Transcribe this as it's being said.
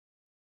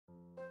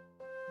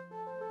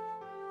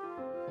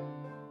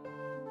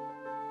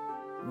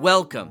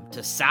Welcome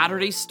to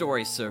Saturday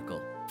Story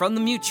Circle from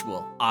the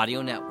Mutual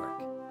Audio Network.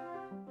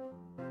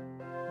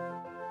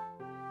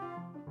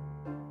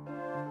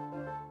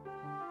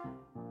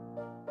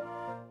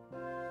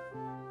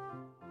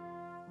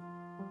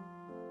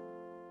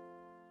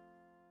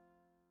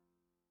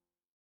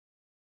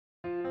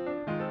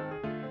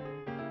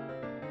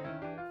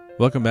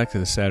 Welcome back to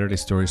the Saturday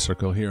Story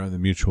Circle here on the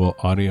Mutual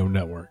Audio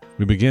Network.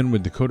 We begin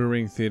with Decoder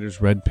Ring Theater's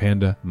Red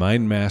Panda,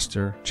 Mind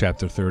Master,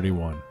 Chapter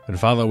 31, and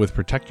follow with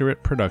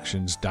Protectorate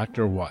Productions'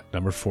 Dr. What,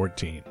 number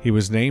 14. He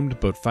was named,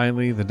 but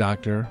finally the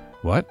Doctor,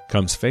 what?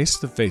 Comes face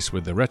to face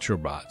with the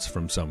Retrobots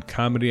from some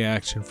comedy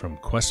action from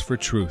Quest for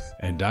Truth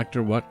and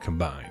Dr. What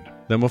combined.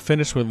 Then we'll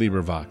finish with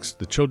LibriVox,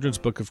 The Children's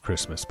Book of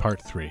Christmas,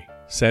 Part 3.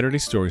 Saturday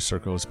Story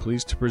Circle is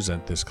pleased to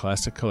present this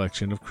classic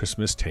collection of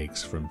Christmas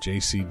takes from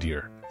J.C.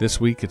 Deere. This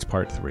week it's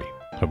Part 3.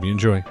 Hope you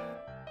enjoy.